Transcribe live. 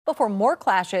before more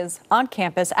clashes on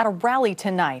campus at a rally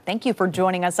tonight. Thank you for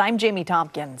joining us. I'm Jamie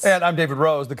Tompkins. And I'm David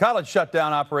Rose. The college shut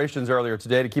down operations earlier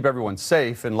today to keep everyone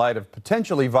safe in light of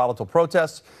potentially volatile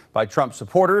protests by Trump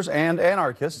supporters and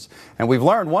anarchists. And we've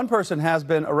learned one person has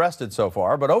been arrested so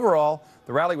far. But overall,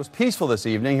 the rally was peaceful this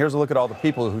evening. Here's a look at all the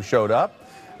people who showed up.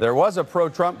 There was a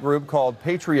pro-Trump group called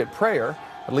Patriot Prayer,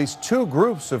 at least two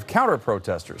groups of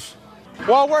counter-protesters.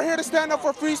 Well, we're here to stand up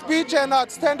for free speech and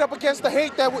stand up against the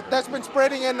hate that's been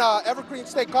spreading in Evergreen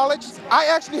State College. I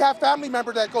actually have family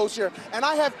member that goes here, and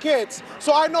I have kids.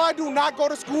 So I know I do not go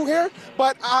to school here,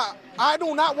 but I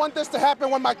do not want this to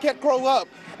happen when my kid grows up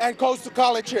and goes to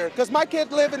college here. Because my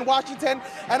kid lives in Washington,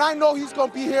 and I know he's going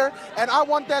to be here, and I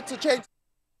want that to change.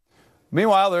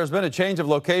 Meanwhile, there's been a change of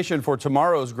location for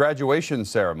tomorrow's graduation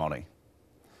ceremony.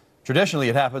 Traditionally,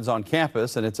 it happens on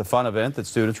campus, and it's a fun event that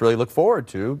students really look forward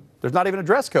to. There's not even a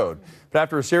dress code. But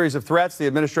after a series of threats, the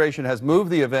administration has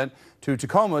moved the event to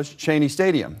Tacoma's Cheney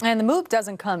Stadium. And the move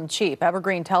doesn't come cheap.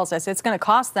 Evergreen tells us it's going to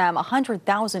cost them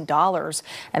 $100,000,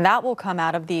 and that will come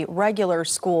out of the regular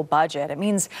school budget. It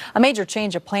means a major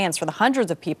change of plans for the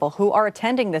hundreds of people who are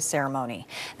attending this ceremony.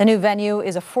 The new venue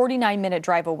is a 49-minute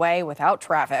drive away without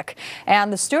traffic,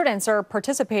 and the students are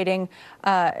anticipating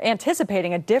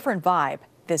a different vibe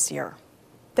this year.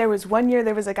 There was one year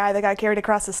there was a guy that got carried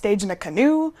across the stage in a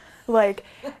canoe.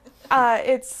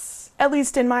 It's, at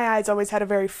least in my eyes, always had a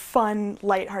very fun,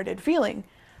 lighthearted feeling.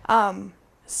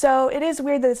 So it is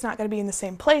weird that it's not going to be in the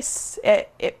same place.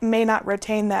 It may not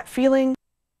retain that feeling.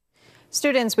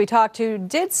 Students we talked to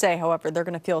did say, however, they're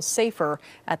going to feel safer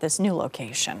at this new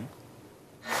location.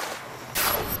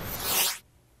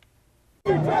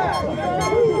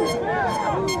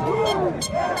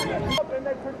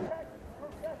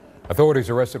 Authorities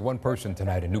arrested one person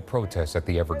tonight in new protests at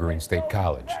the Evergreen State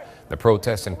College. The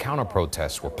protests and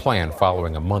counter-protests were planned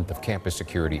following a month of campus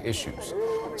security issues.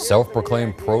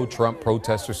 Self-proclaimed pro-Trump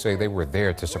protesters say they were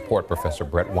there to support Professor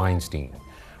Brett Weinstein.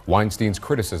 Weinstein's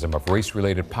criticism of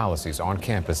race-related policies on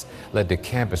campus led to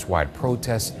campus-wide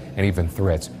protests and even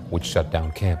threats which shut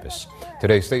down campus.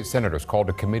 Today, state senators called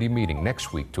a committee meeting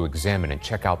next week to examine and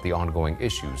check out the ongoing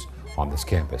issues on this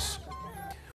campus.